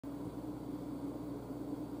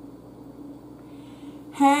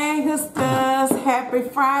Hey, sisters, happy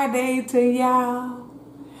Friday to y'all.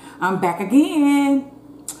 I'm back again.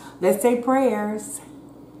 Let's say prayers.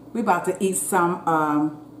 We about to eat some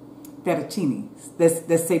fettuccine.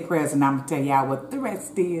 Let's say prayers and I'm going to tell y'all what the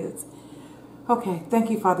rest is. Okay, thank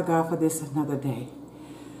you, Father God, for this another day.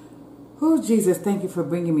 Oh, Jesus, thank you for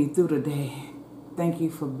bringing me through the day. Thank you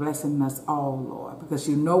for blessing us all, Lord, because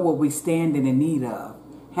you know what we stand in the need of.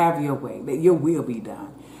 Have your way. Let your will be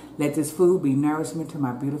done. Let this food be nourishment to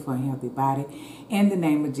my beautiful and healthy body. In the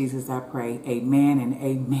name of Jesus, I pray. Amen and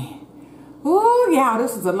amen. Ooh, y'all,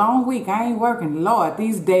 this is a long week. I ain't working. Lord,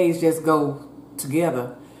 these days just go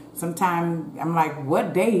together. Sometimes I'm like,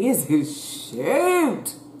 what day is it?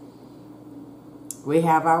 Shoot. We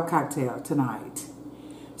have our cocktail tonight.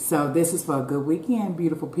 So this is for a good weekend,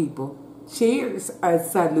 beautiful people. Cheers.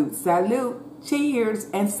 Salute, salute. Cheers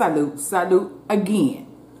and salute, salute again.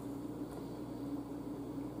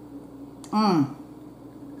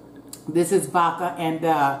 This is vodka and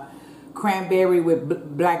cranberry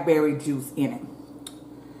with blackberry juice in it.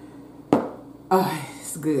 Oh,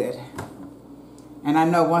 it's good. And I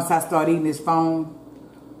know once I start eating, this phone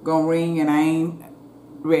gonna ring and I ain't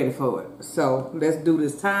ready for it. So let's do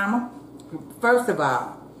this timer. First of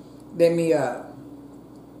all, let me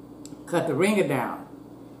cut the ringer down.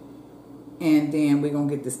 And then we're gonna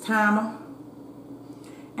get this timer.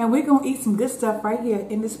 And we're gonna eat some good stuff right here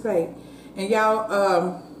in this plate. And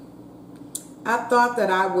y'all, I thought that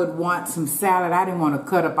I would want some salad. I didn't want to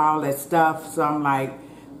cut up all that stuff. So I'm like,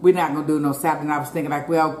 we're not going to do no salad. And I was thinking like,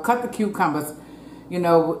 well, cut the cucumbers, you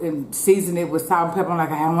know, and season it with salt and pepper. I'm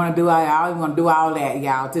like, I don't want to do all that. I don't want to do all that,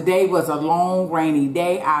 y'all. Today was a long, rainy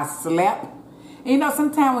day. I slept. And you know,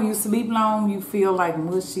 sometimes when you sleep long, you feel like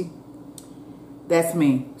mushy. That's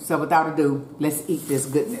me. So without ado, let's eat this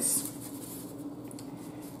goodness.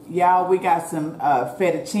 Y'all, we got some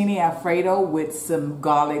fettuccine Alfredo with some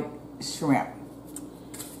garlic shrimp.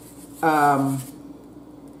 I'm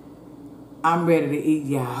ready to eat,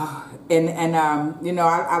 y'all. And you know,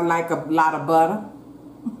 I like a lot of butter.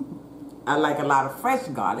 I like a lot of fresh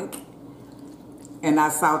garlic. And I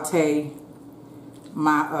saute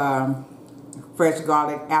my fresh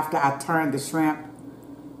garlic after I turn the shrimp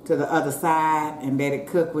to the other side and let it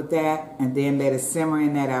cook with that. And then let it simmer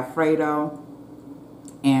in that Alfredo.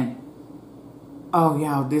 And oh,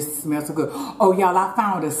 y'all, this smells so good. Oh, y'all, I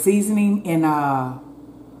found a seasoning in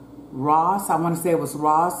Ross. I want to say it was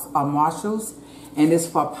Ross or Marshall's. And it's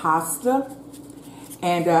for pasta.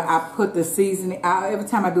 And I put the seasoning, every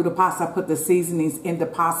time I do the pasta, I put the seasonings in the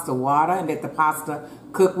pasta water and let the pasta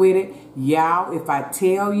cook with it. Y'all, if I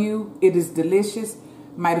tell you, it is delicious.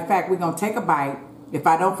 Matter of fact, we're going to take a bite. If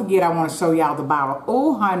I don't forget, I want to show y'all the bottle.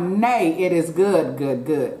 Oh, honey, it is good, good,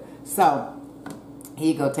 good. So,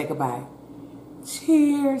 here you go, take a bite.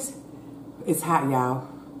 Cheers. It's hot, y'all.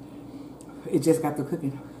 It just got through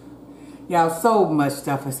cooking. Y'all, so much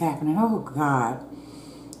stuff is happening. Oh, God.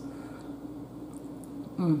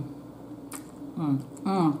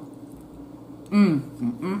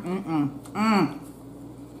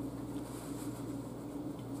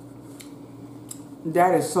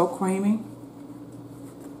 That is so creamy.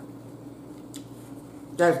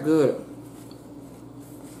 That's good.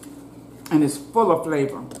 And it's full of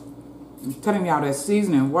flavor. I'm telling y'all that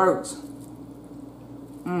seasoning works.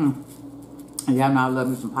 And y'all know I love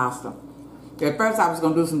me some pasta. At first I was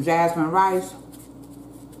going to do some jasmine rice.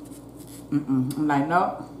 I'm like,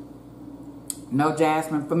 nope. No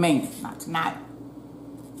jasmine for me. Not tonight.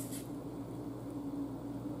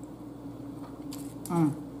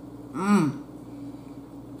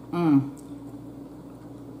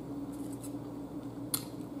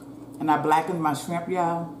 And I blackened my shrimp,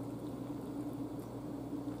 y'all.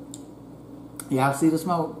 Y'all see the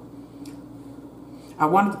smoke? I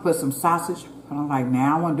wanted to put some sausage, but I'm like, nah, I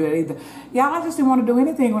don't want to do it either. Y'all, I just didn't want to do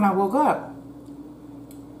anything when I woke up.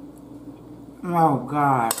 Oh,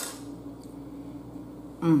 God.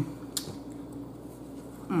 And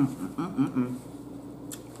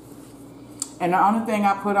the only thing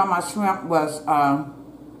I put on my shrimp was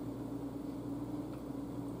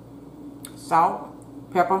salt,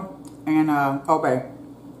 pepper, and Old Bay.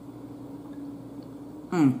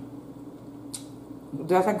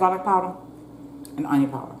 Just like garlic powder and onion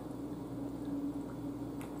powder.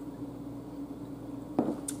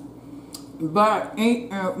 But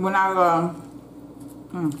when I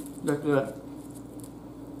that's good.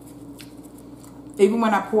 Even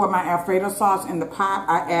when I poured my Alfredo sauce in the pot,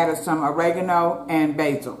 I added some oregano and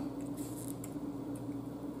basil.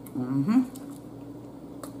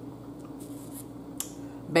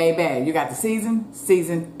 Baby, you got the season,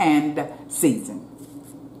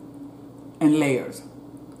 and layers.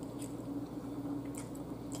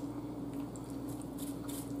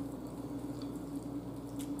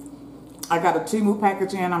 I got a Temu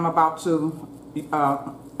package in. I'm about to,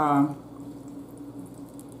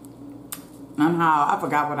 somehow, I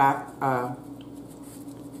forgot what I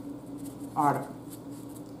ordered.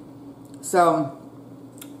 So,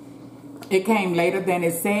 it came later than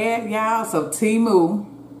it said, y'all. So, Temu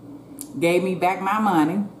gave me back my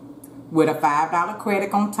money with a $5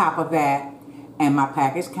 credit on top of that. And my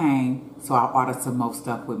package came. So, I ordered some more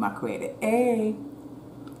stuff with my credit. Hey.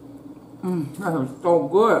 That was so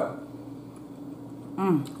good.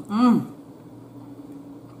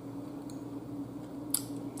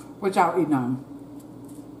 What y'all eating on?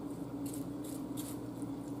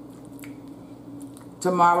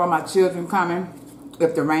 Tomorrow my children coming.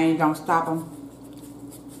 If the rain don't stop them,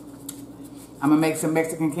 I'm gonna make some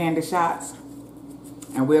Mexican candy shots,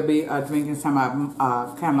 and we'll be drinking some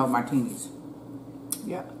cantaloupe martinis.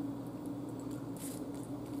 Yeah.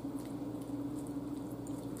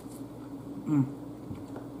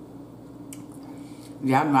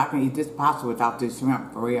 Yeah, I know I can eat this pasta without this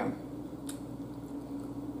shrimp, for real.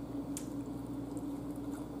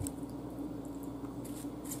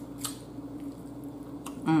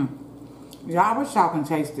 Yeah, I wish y'all can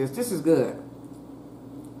taste this. This is good.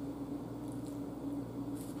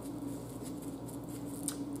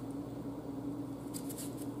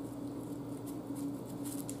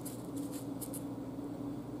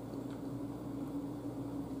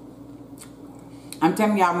 I'm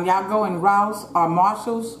telling y'all, when y'all go in Ross or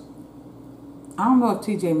Marshall's, I don't know if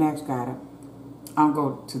TJ Maxx got it. I don't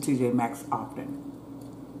go to TJ Maxx often.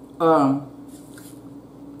 Go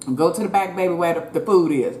to the back, baby, where the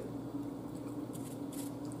food is.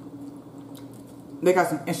 They got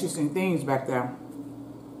some interesting things back there.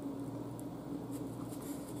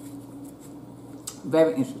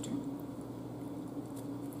 Very interesting.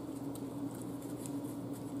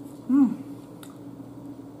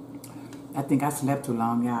 I think I slept too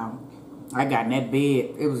long, y'all. I got in that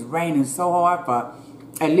bed. It was raining so hard for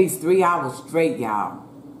at least 3 hours straight, y'all.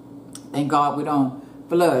 Thank God we don't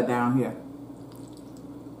flood down here.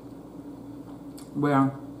 Well,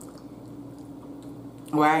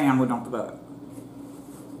 where I am, we don't flood.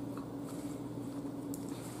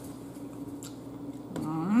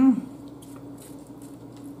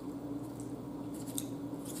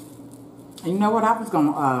 And you know what? I was going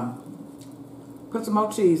to put some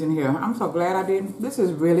more cheese in here. I'm so glad I didn't. This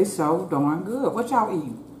is really so darn good. What y'all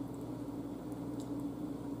eating?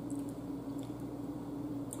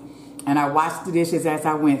 And I washed the dishes as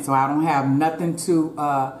I went, so I don't have nothing to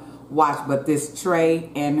wash but this tray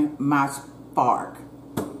and my spark.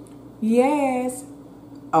 Yes.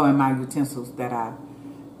 Oh, and my utensils that I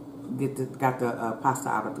got the pasta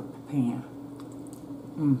out of the pan.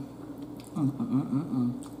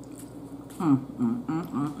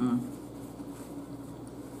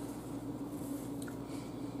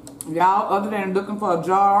 Y'all, other than looking for a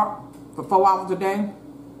jar for 4 hours a day,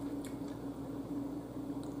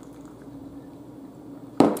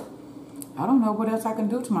 I don't know what else I can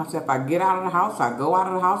do to myself. I get out of the house, I go out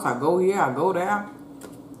of the house, I go here, I go there.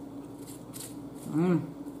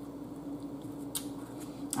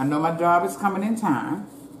 I know my job is coming in time,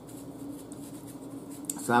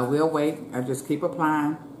 so I will wait. I just keep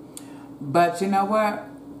applying. But you know what?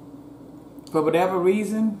 For whatever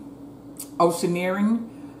reason, Oceaneering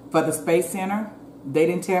for the Space Center, they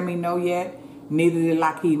didn't tell me no yet. Neither did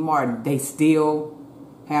Lockheed Martin. They still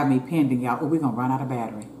have me pending, y'all. Oh, we're going to run out of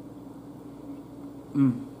battery.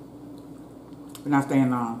 We're not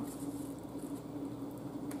staying long.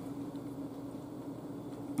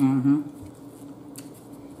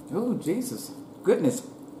 Oh, Jesus. Goodness.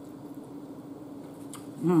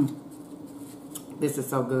 This is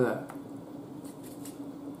so good.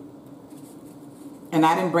 And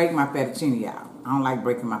I didn't break my fettuccine, y'all. I don't like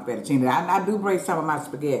breaking my fettuccine. I do break some of my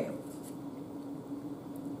spaghetti.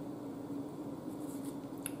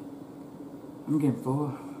 I'm getting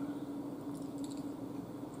full.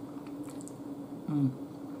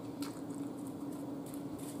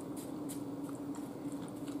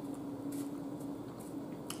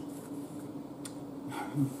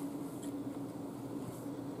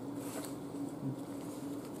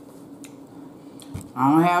 I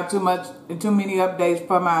don't have too many updates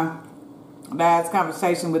for my last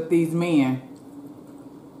conversation with these men.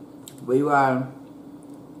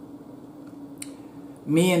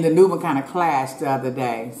 Me and the new one kind of clashed the other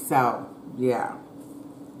day, so yeah.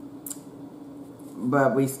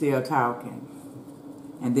 But we still talking.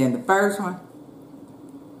 And then the first one,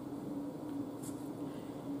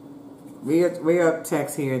 we'll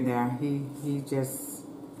text here and there. He just,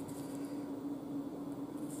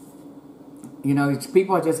 you know,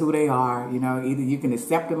 people are just who they are. You know, either you can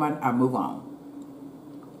accept them or move on.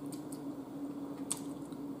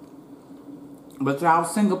 But y'all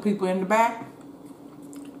single people in the back,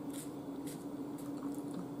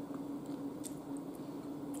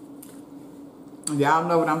 y'all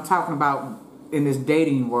know what I'm talking about in this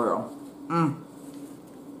dating world.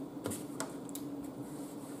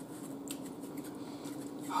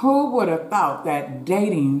 Who would have thought that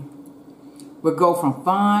dating would go from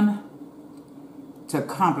fun to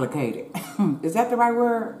complicated? Is that the right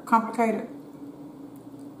word? Complicated?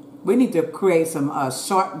 We need to create some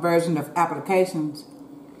short version of applications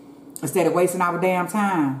instead of wasting our damn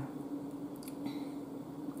time.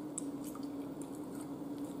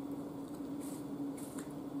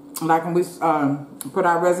 Like when we put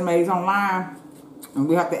our resumes online and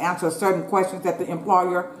we have to answer certain questions that the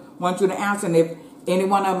employer wants you to answer, and if any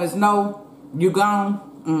one of them is no, you gone.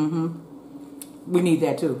 We need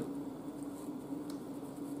that too.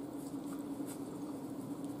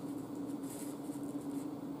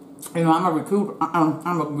 You know, I'm a recruiter.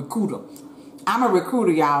 I'm a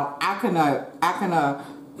recruiter, y'all. I can,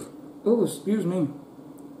 oh, excuse me.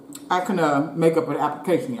 I can make up an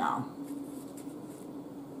application, y'all.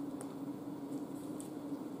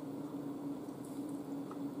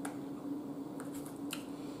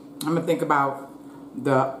 I'm gonna think about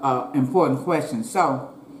the important questions.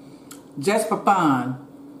 So, just for fun,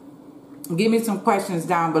 give me some questions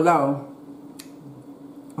down below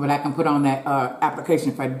what I can put on that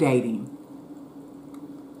application for dating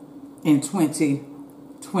in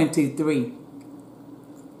 2023.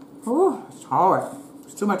 Oh, it's hard.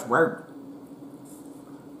 It's too much work.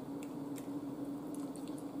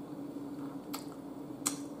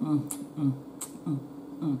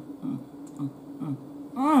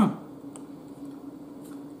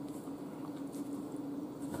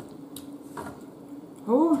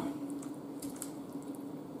 Oh.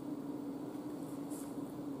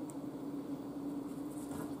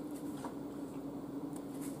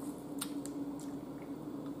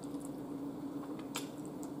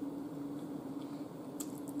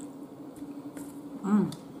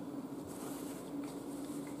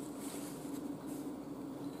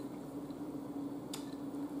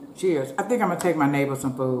 Cheers. I think I'm going to take my neighbor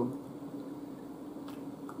some food.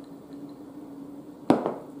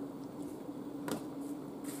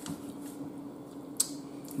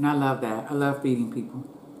 And I love that. I love feeding people.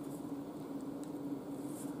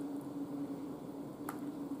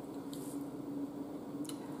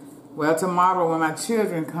 Well, tomorrow when my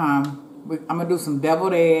children come, I'm going to do some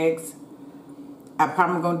deviled eggs. I'm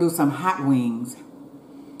probably going to do some hot wings.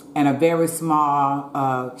 And a very small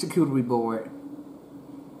charcuterie board.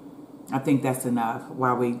 I think that's enough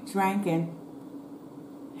while we drinking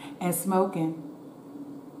and smoking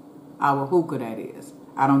our hookah, that is.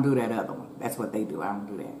 I don't do that other one. That's what they do. I don't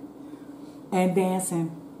do that. And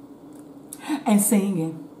dancing and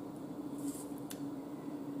singing.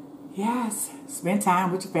 Yes. Spend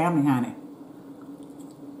time with your family, honey.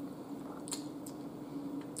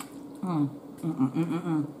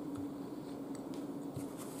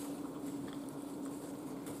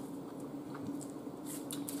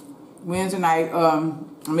 Wednesday night,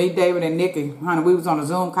 me, David, and Nikki, honey, we was on a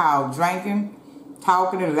Zoom call drinking,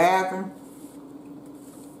 talking, and laughing.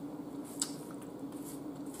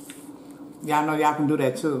 Y'all know y'all can do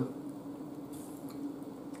that too.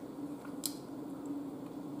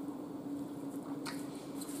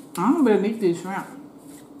 I don't really need these shrimp.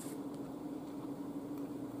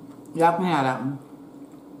 Y'all can have that one.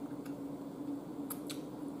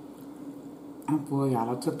 I'm full,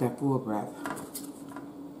 y'all. I took that full breath.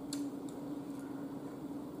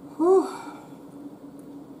 Whew.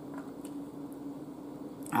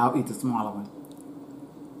 I'll eat the smaller one.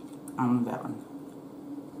 I want that one.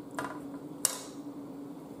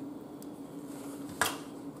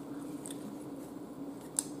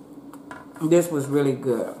 This was really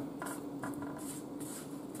good.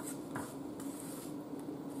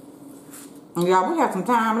 Y'all, we have some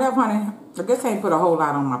time left, honey. I guess I ain't put a whole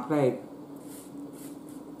lot on my plate.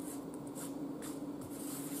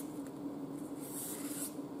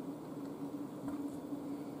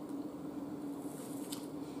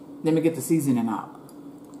 Let me get the seasoning out.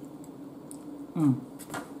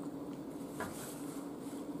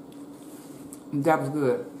 That was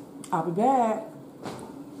good. I'll be back.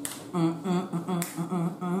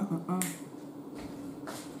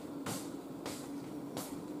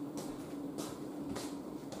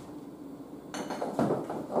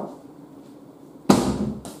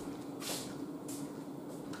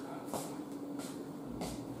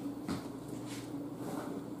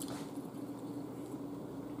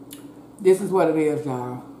 This is what it is,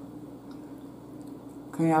 y'all.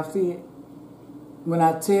 Can y'all see it? When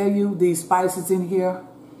I tell you these spices in here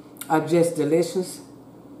are just delicious.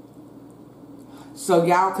 So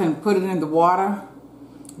y'all can put it in the water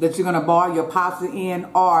that you're gonna boil your pasta in,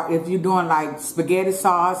 or if you're doing like spaghetti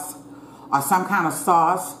sauce or some kind of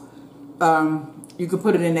sauce, you can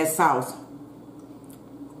put it in that sauce.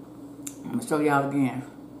 I'm gonna show y'all again.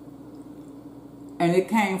 And it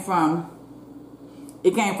came from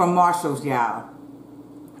Marshall's, y'all.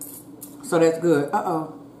 So that's good.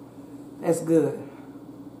 That's good.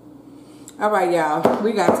 All right, y'all.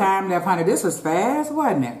 We got time left, honey. This was fast,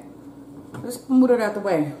 wasn't it? Let's move it out the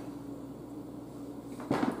way.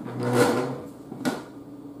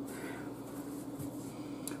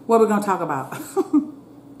 What are we gonna talk about?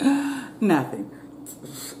 Nothing.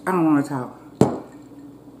 I don't want to talk.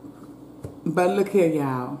 But look here,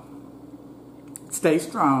 y'all. Stay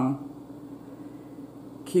strong.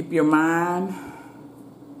 Keep your mind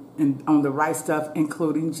on the right stuff,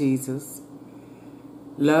 including Jesus.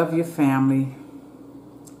 Love your family.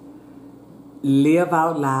 Live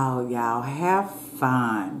out loud, y'all. Have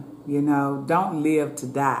fun. You know, don't live to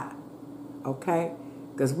die. Okay?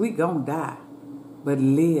 Because we gonna die. But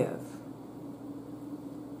live.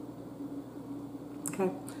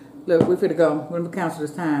 Okay? Look, we finna go. We're gonna cancel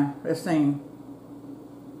this time. Let's sing.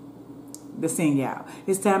 Let's sing, y'all.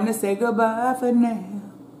 It's time to say goodbye for now.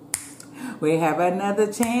 We have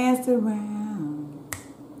another chance to round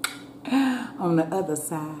on the other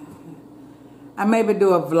side. I maybe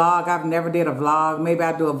do a vlog. I've never did a vlog. Maybe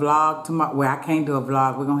I'll do a vlog tomorrow. Well, I can't do a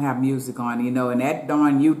vlog. We're going to have music on, you know, and that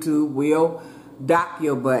darn YouTube will dock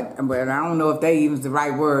your butt. But I don't know if they even is the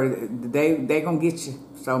right word. They going to get you.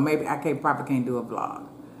 So maybe I probably can't do a vlog.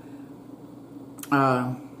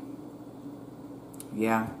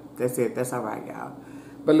 Yeah, that's it. That's all right, y'all.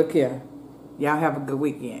 But look here. Y'all have a good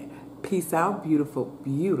weekend. Peace out, beautiful,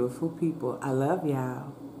 beautiful people. I love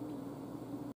y'all.